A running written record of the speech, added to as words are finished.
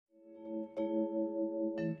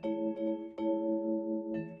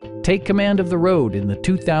Take command of the road in the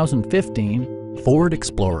 2015 Ford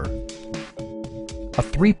Explorer. A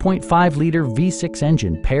 3.5-liter V6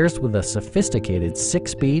 engine pairs with a sophisticated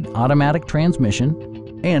 6-speed automatic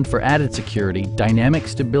transmission, and for added security, dynamic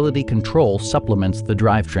stability control supplements the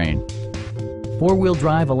drivetrain. Four-wheel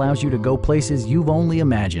drive allows you to go places you've only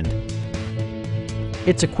imagined.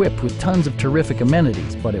 It's equipped with tons of terrific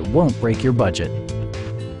amenities, but it won't break your budget.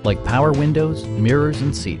 Like power windows, mirrors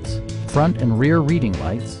and seats, front and rear reading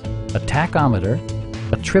lights, a tachometer,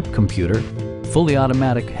 a trip computer, fully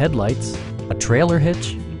automatic headlights, a trailer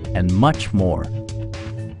hitch, and much more.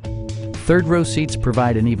 Third-row seats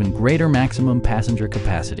provide an even greater maximum passenger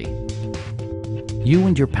capacity. You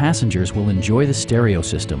and your passengers will enjoy the stereo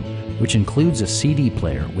system, which includes a CD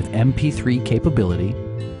player with MP3 capability,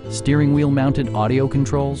 steering wheel mounted audio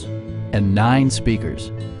controls, and 9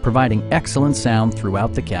 speakers, providing excellent sound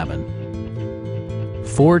throughout the cabin.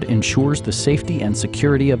 Ford ensures the safety and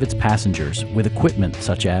security of its passengers with equipment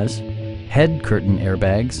such as head curtain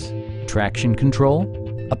airbags, traction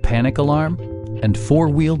control, a panic alarm, and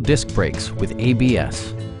 4-wheel disc brakes with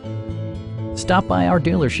ABS. Stop by our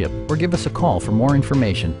dealership or give us a call for more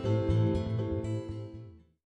information.